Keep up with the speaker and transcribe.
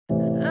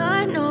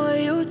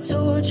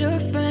told your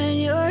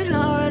friend you're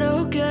not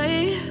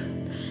okay?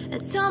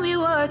 And tell me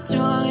what's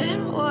wrong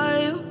and why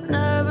you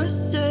never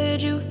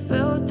said you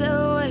felt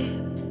that way.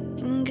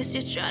 And guess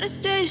you're trying to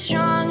stay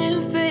strong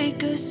and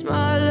fake a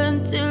smile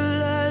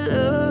until I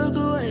look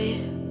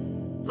away.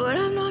 But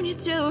I've known you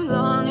too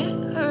long,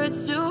 it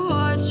hurts to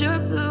watch your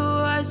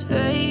blue eyes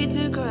fade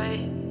to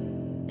gray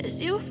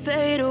as you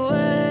fade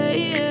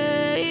away,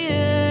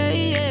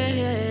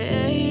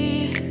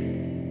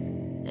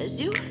 as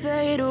you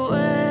fade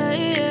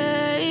away.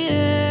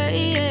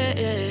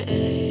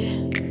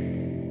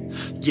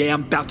 Yeah,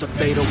 I'm about to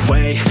fade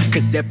away,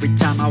 cause every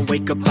time I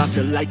wake up I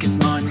feel like it's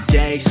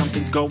Monday.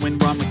 Something's going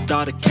wrong with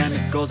all the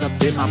chemicals up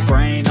in my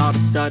brain. All of a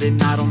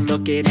sudden I don't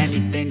look at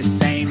anything the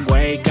same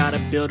way. Got a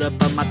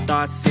buildup of my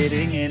thoughts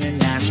sitting in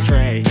an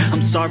ashtray.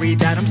 I'm sorry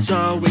that I'm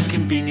so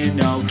inconvenient,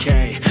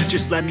 okay?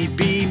 Just let me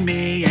be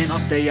me and I'll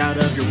stay out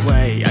of your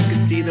way. I can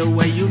see the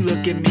way you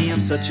look at me, I'm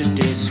such a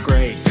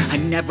disgrace. I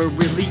never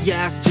really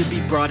asked to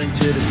be brought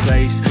into this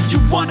place. You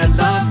wanna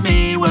love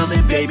me? Well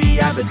then baby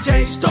I have a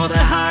taste. All the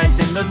highs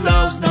and the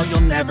lows, no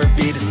you'll never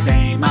be the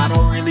same. I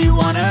don't really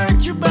wanna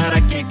hurt you but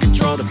I can't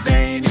control the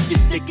pain. If you're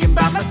sticking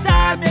by my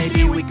side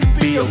maybe we could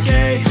be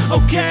okay.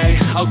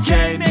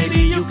 Okay,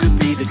 maybe you could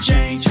be the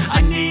change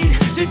I need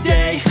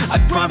today. I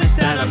promise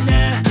that I've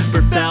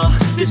never felt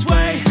this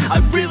way. I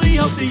really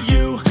hope that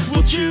you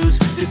will choose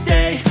to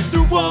stay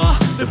through all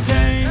the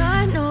pain.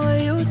 I know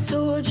you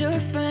told your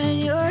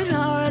friend you're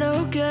not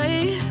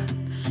okay.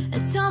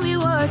 And tell me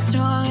what's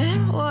wrong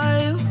and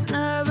why you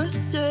never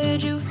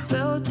said you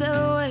felt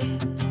that way.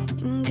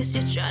 And guess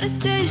you're trying to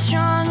stay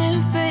strong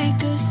and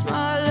fake a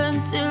smile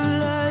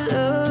until I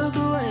look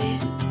away.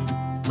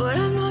 But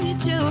I've known you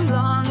too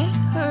long, it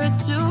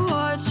hurts to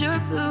watch your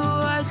blue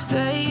eyes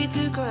fade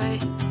to gray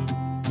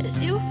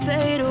as you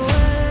fade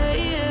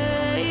away,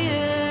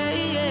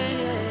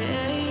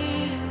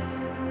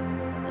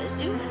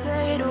 as you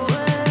fade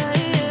away,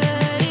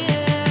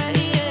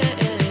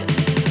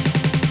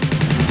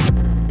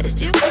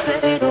 as you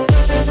fade away.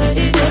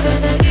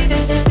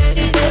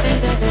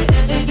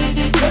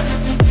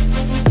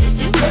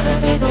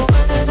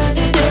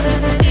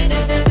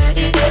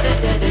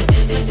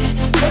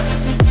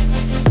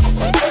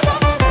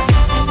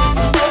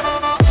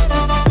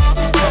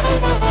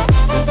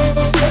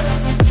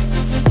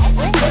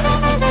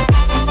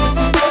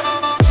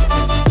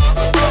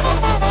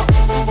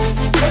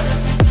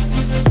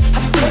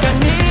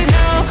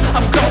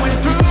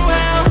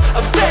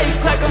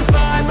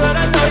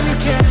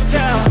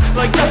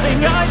 Like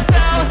nothing I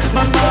felt,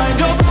 my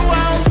mind over